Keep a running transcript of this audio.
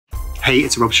Hey,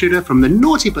 it's Rob Shooter from the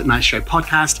Naughty But Nice Show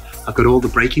podcast. I've got all the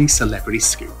breaking celebrity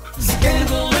scoop.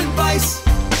 Scandal and vice,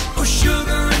 or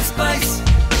sugar and spice.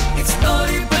 It's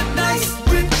Naughty But Nice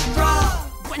with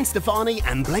Rob. Gwen Stefani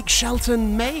and Blake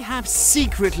Shelton may have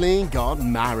secretly got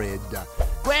married.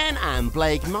 Gwen and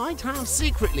Blake might have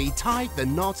secretly tied the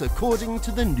knot according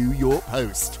to the New York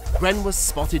Post. Gwen was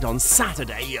spotted on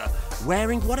Saturday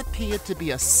wearing what appeared to be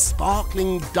a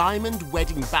sparkling diamond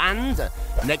wedding band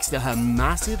next to her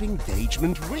massive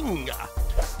engagement ring.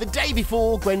 The day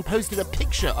before, Gwen posted a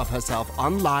picture of herself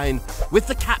online with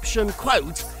the caption,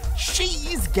 quote,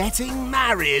 "She's getting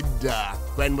married."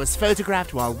 Gwen was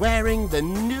photographed while wearing the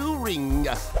new ring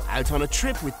out on a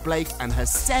trip with Blake and her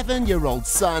 7-year-old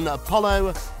son,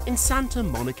 Apollo, in Santa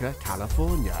Monica,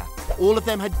 California. All of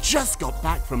them had just got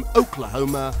back from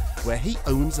Oklahoma, where he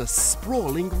owns a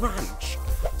sprawling ranch.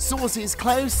 Sources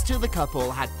close to the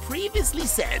couple had previously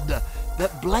said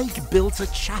that Blake built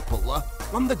a chapel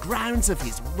on the grounds of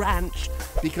his ranch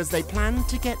because they planned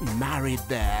to get married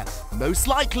there, most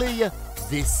likely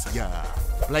this year.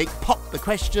 Blake popped the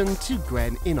question to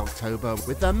Gwen in October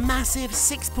with a massive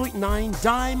 6.9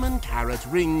 diamond carat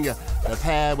ring. The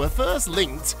pair were first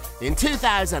linked in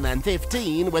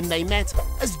 2015 when they met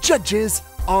as judges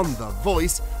on The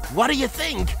Voice. What do you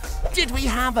think? Did we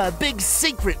have a big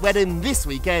secret wedding this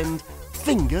weekend?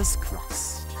 Fingers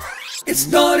crossed. It's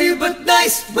Naughty But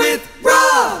Nice with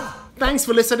Rob. Thanks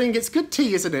for listening. It's good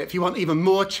tea, isn't it? If you want even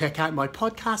more, check out my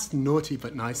podcast, Naughty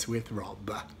But Nice with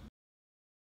Rob.